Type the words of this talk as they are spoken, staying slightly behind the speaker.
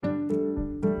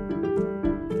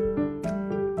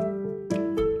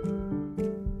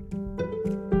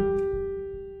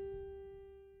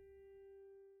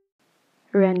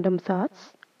random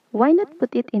thoughts? Why not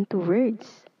put it into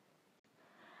words?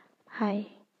 Hi,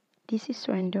 this is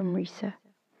Random Risa,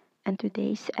 and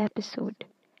today's episode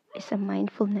is a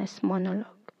mindfulness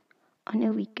monologue on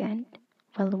a weekend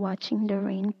while watching the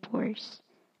rain pours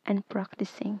and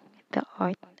practicing the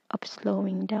art of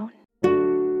slowing down.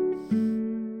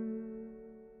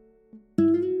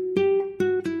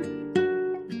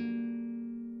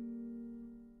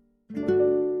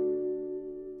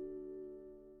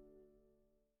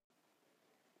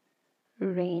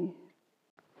 Rain.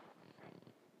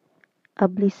 A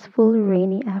blissful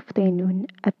rainy afternoon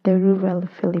at the rural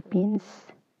Philippines.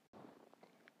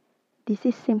 This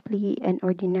is simply an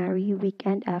ordinary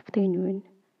weekend afternoon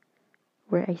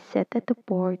where I sat at the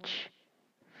porch,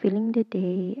 feeling the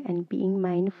day and being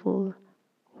mindful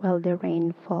while the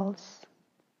rain falls.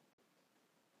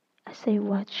 As I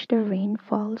watch the rain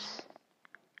falls,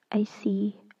 I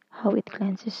see how it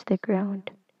cleanses the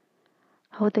ground,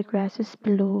 how the grasses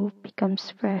below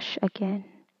becomes fresh again.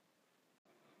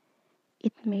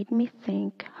 It made me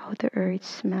think how the earth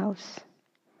smells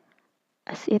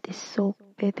as it is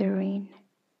soaked by the rain.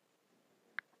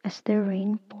 As the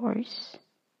rain pours,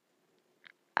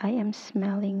 I am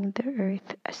smelling the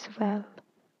earth as well.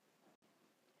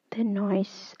 The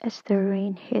noise as the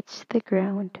rain hits the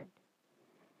ground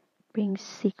brings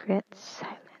secret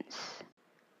silence.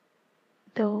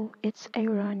 Though it's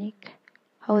ironic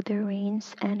how the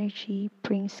rain's energy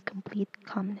brings complete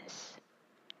calmness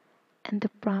and the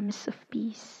promise of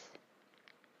peace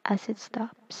as it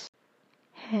stops.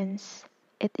 Hence,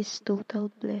 it is total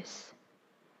bliss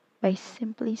by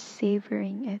simply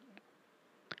savoring it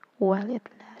while it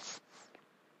lasts.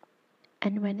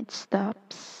 And when it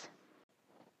stops,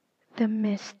 the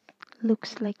mist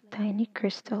looks like tiny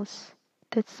crystals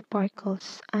that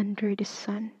sparkles under the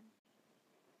sun.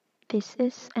 This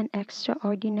is an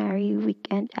extraordinary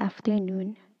weekend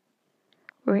afternoon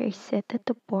where I sit at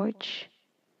the porch,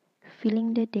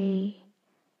 feeling the day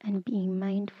and being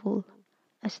mindful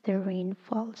as the rain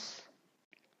falls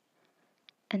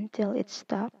until it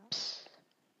stops,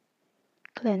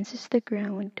 cleanses the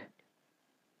ground,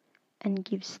 and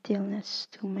gives stillness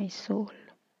to my soul.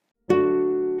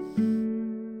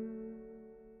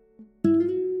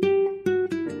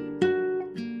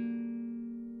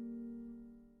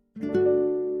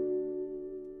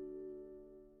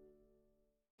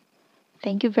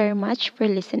 Thank you very much for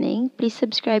listening. Please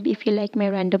subscribe if you like my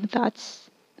random thoughts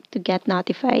to get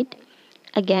notified.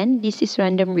 Again, this is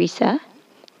Random Risa.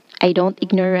 I don't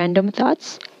ignore random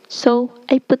thoughts, so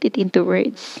I put it into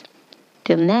words.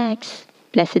 Till next,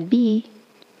 blessed be.